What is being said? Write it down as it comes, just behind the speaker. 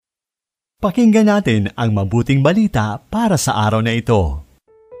Pakinggan natin ang mabuting balita para sa araw na ito.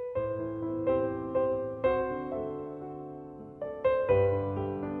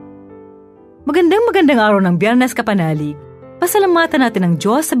 Magandang araw ng Biyernes, kapanalig. Pasalamatan natin ang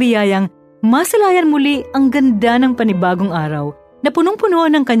Diyos sa biyayang masilayan muli ang ganda ng panibagong araw na punong-puno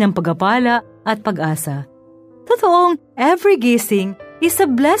ng kanyang pagpapala at pag-asa. Totoong, every gising is a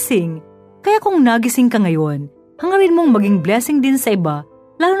blessing. Kaya kung nagising ka ngayon, hangarin mong maging blessing din sa iba,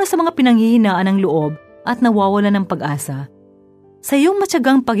 lalo na sa mga pinanghihinaan ng loob at nawawalan ng pag-asa. Sa iyong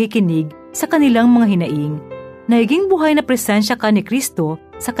matyagang pagkikinig sa kanilang mga hinaing, naging buhay na presensya ka ni Kristo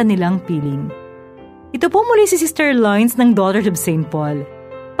sa kanilang piling. Ito po muli si Sister Lines ng Daughters of St. Paul.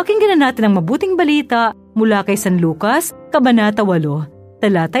 Pakinggan na natin ang mabuting balita mula kay San Lucas, Kabanata 8,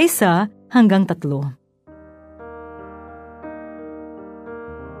 talata 1 hanggang 3.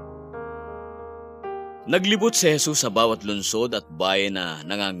 Naglibot si Jesus sa bawat lungsod at bayan na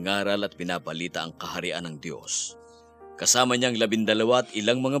nangangaral at pinapalita ang kaharian ng Diyos. Kasama niyang 12 at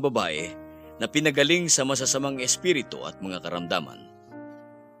ilang mga babae na pinagaling sa masasamang espiritu at mga karamdaman.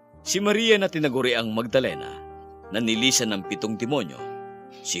 Si Maria na tinaguri ang Magdalena, na nilisan ng 7 demonyo,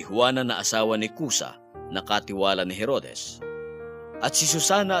 si Juana na asawa ni Kusa, na katiwala ni Herodes, at si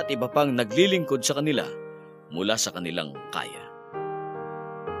Susana at iba pang naglilingkod sa kanila mula sa kanilang kaya.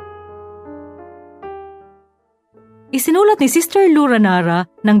 Isinulat ni Sister Lou Ranara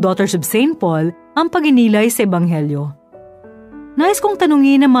ng Daughters of St. Paul ang paginilay sa Ebanghelyo. Nais kong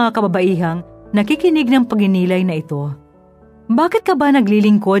tanungin ang mga kababaihang nakikinig ng paginilay na ito. Bakit ka ba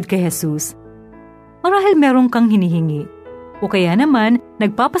naglilingkod kay Jesus? Marahil merong kang hinihingi, o kaya naman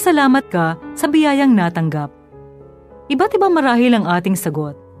nagpapasalamat ka sa biyayang natanggap. Iba't iba marahil ang ating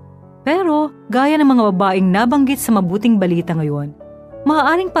sagot. Pero gaya ng mga babaeng nabanggit sa mabuting balita ngayon,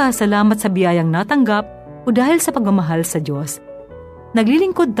 maaaring pasalamat sa biyayang natanggap o dahil sa pagmamahal sa Diyos.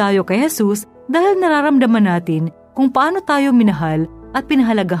 Naglilingkod tayo kay Jesus dahil nararamdaman natin kung paano tayo minahal at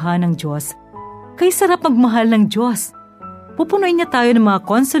pinahalagahan ng Diyos. Kay sarap magmahal ng Diyos. Pupunuin niya tayo ng mga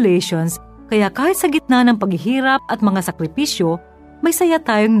consolations, kaya kahit sa gitna ng paghihirap at mga sakripisyo, may saya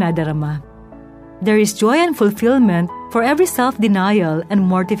tayong nadarama. There is joy and fulfillment for every self-denial and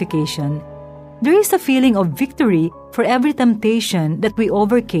mortification. There is a feeling of victory for every temptation that we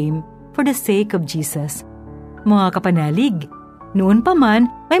overcame for the sake of Jesus. Mga kapanalig, noon pa man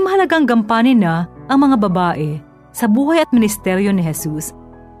may mahalagang gampanin na ang mga babae sa buhay at ministeryo ni Jesus.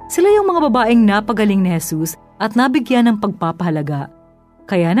 Sila yung mga babaeng napagaling ni Jesus at nabigyan ng pagpapahalaga.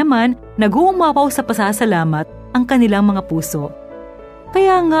 Kaya naman, nag-uumapaw sa pasasalamat ang kanilang mga puso.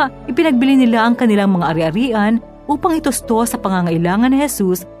 Kaya nga, ipinagbili nila ang kanilang mga ari-arian upang itusto sa pangangailangan ni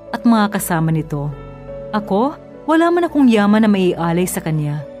Jesus at mga kasama nito. Ako, wala man akong yaman na maialay sa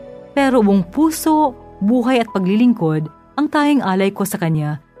Kanya. Pero buong puso, buhay at paglilingkod ang tanging alay ko sa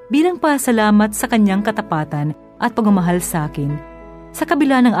Kanya bilang pasalamat sa Kanyang katapatan at pagmamahal sa akin, sa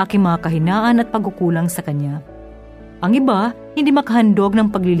kabila ng aking mga kahinaan at pagkukulang sa Kanya. Ang iba, hindi makahandog ng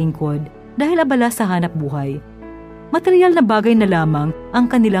paglilingkod dahil abala sa hanap buhay. Material na bagay na lamang ang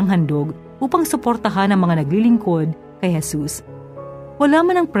kanilang handog upang suportahan ang mga naglilingkod kay Jesus. Wala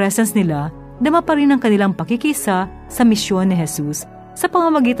man ang presence nila, dama pa rin ang kanilang pakikisa sa misyon ni Jesus sa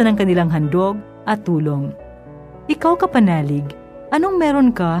pamamagitan ng kanilang handog at tulong. Ikaw, kapanalig, anong meron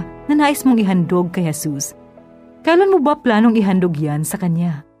ka na nais mong ihandog kay Jesus? Kailan mo ba planong ihandog yan sa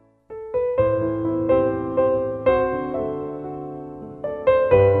Kanya?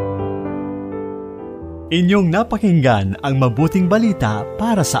 Inyong napakinggan ang mabuting balita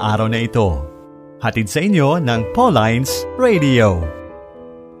para sa araw na ito. Hatid sa inyo ng Paulines Radio.